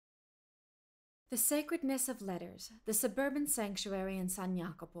The sacredness of letters, the suburban sanctuary in San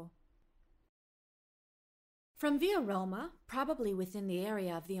Jacopo. From Via Roma, probably within the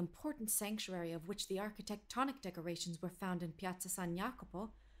area of the important sanctuary of which the architectonic decorations were found in Piazza San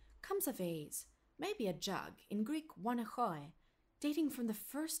Jacopo, comes a vase, maybe a jug, in Greek oinochoe, dating from the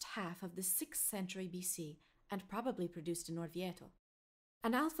first half of the 6th century BC and probably produced in Orvieto.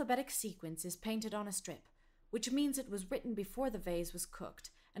 An alphabetic sequence is painted on a strip, which means it was written before the vase was cooked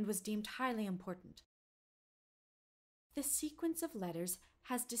and was deemed highly important. This sequence of letters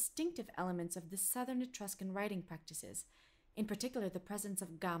has distinctive elements of the southern Etruscan writing practices, in particular the presence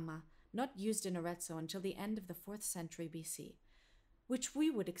of gamma, not used in Arezzo until the end of the 4th century BC, which we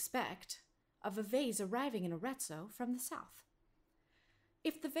would expect of a vase arriving in Arezzo from the south.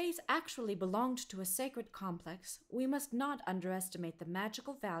 If the vase actually belonged to a sacred complex, we must not underestimate the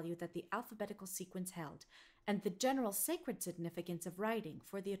magical value that the alphabetical sequence held and the general sacred significance of writing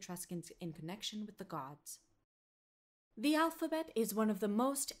for the Etruscans in connection with the gods. The alphabet is one of the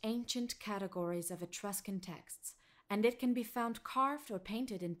most ancient categories of Etruscan texts, and it can be found carved or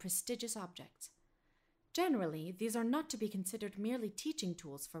painted in prestigious objects. Generally, these are not to be considered merely teaching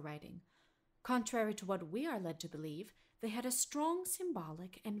tools for writing. Contrary to what we are led to believe, they had a strong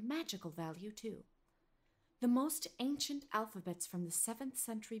symbolic and magical value too. The most ancient alphabets from the 7th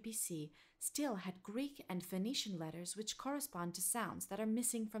century BC still had Greek and Phoenician letters which correspond to sounds that are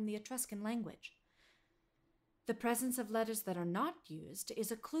missing from the Etruscan language. The presence of letters that are not used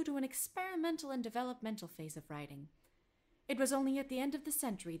is a clue to an experimental and developmental phase of writing. It was only at the end of the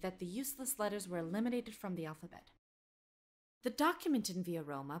century that the useless letters were eliminated from the alphabet. The document in Via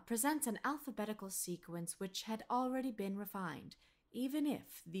Roma presents an alphabetical sequence which had already been refined, even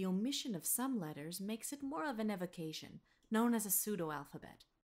if the omission of some letters makes it more of an evocation, known as a pseudo-alphabet.